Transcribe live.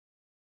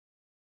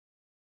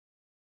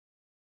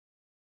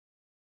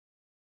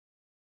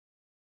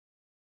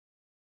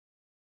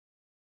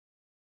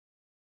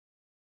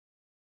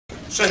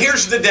So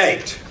here's the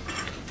date.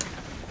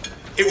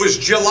 It was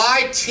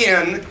July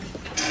 10,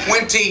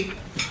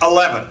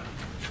 2011.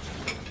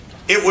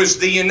 It was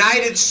the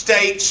United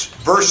States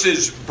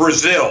versus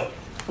Brazil.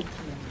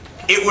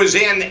 It was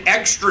in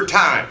extra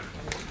time.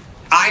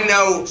 I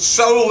know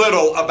so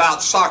little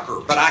about soccer,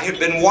 but I have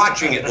been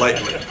watching it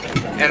lately,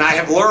 and I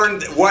have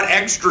learned what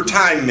extra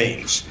time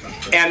means.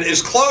 And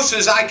as close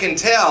as I can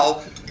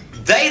tell,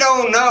 they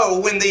don't know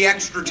when the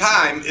extra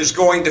time is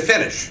going to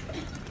finish.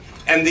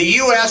 And the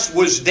U.S.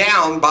 was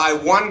down by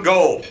 1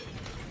 goal.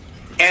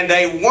 And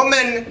a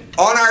woman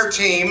on our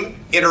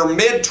team in her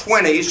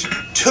mid-20s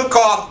took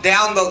off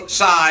down the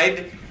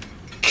side,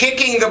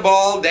 kicking the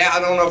ball down, I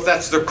don't know if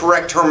that's the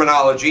correct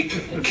terminology,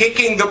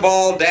 kicking the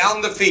ball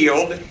down the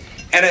field.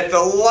 And at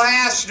the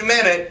last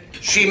minute,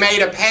 she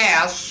made a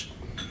pass,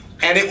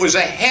 and it was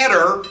a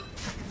header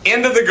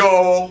into the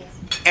goal,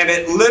 and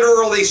it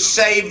literally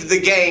saved the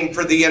game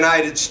for the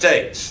United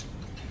States.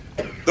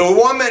 The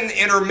woman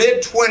in her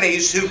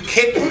mid-20s who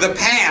kicked the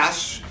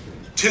pass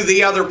to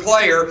the other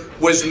player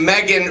was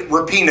Megan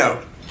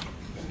Rapinoe,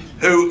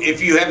 who,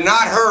 if you have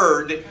not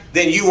heard,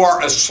 then you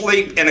are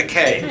asleep in a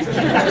cave.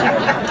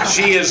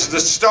 She is the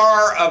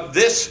star of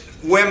this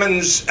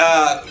Women's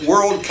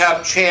World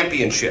Cup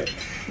Championship.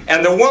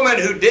 And the woman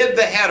who did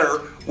the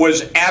header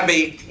was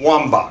Amy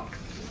Warmback.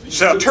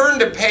 So turn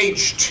to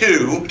page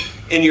 2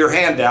 in your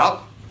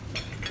handout.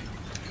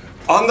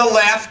 On the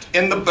left,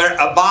 in the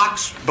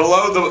box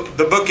below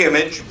the book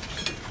image,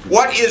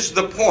 what is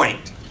the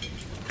point?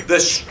 The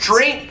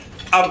strength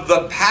of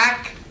the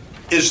pack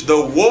is the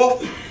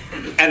wolf,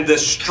 and the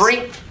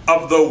strength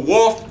of the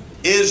wolf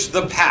is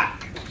the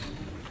pack.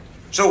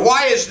 So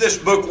why is this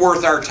book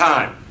worth our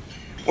time?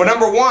 Well,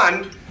 number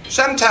one,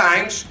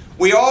 sometimes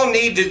we all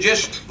need to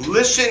just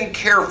listen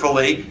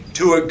carefully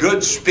to a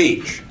good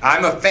speech.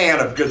 I'm a fan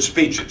of good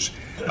speeches.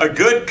 A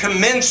good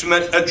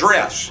commencement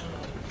address,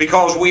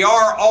 because we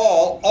are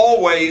all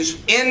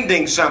always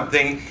ending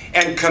something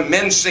and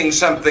commencing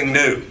something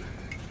new.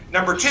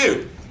 Number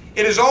two,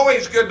 it is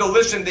always good to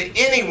listen to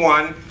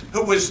anyone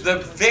who was the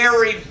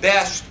very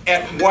best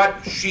at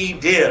what she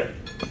did.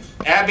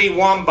 Amy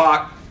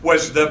Warmback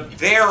was the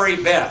very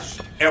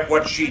best at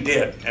what she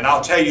did, and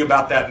I'll tell you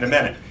about that in a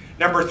minute.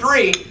 Number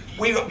three,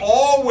 we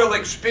all will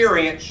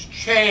experience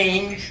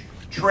change,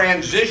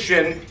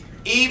 transition,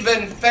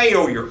 even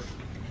failure.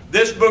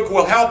 This book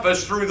will help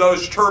us through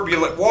those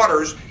turbulent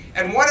waters.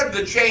 And one of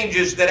the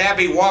changes that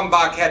Amy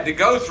Warmback had to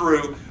go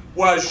through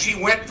was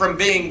she went from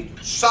being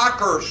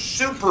soccer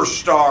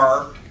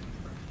superstar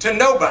to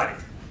nobody.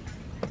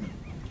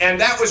 And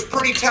that was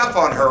pretty tough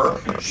on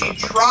her. She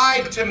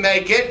tried to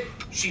make it.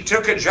 She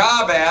took a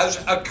job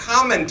as a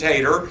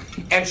commentator,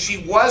 and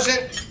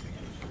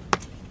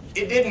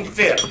it didn't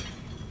fit.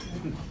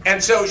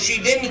 And so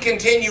she didn't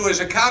continue as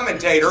a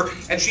commentator,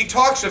 and she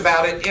talks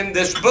about it in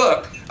this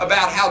book,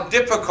 about how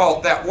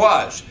difficult that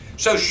was.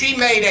 So she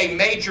made a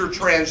major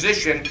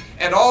transition,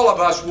 and all of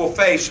us will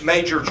face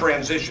major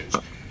transitions.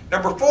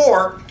 Number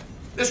four,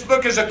 this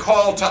book is a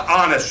call to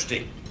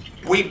honesty.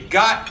 We've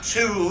got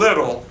too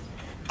little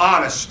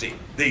honesty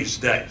these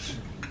days.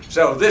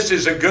 So this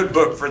is a good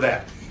book for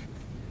that.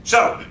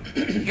 So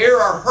here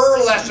are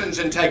her lessons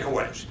and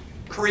takeaways.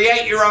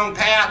 Create your own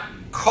path,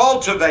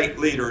 cultivate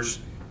leaders,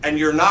 and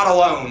you're not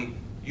alone.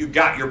 You've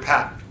got your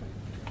pack.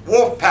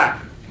 Wolfpack,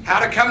 how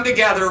to come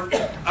together,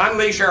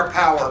 unleash our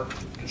power,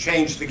 and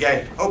change the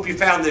game. Hope you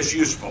found this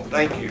useful.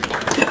 Thank you.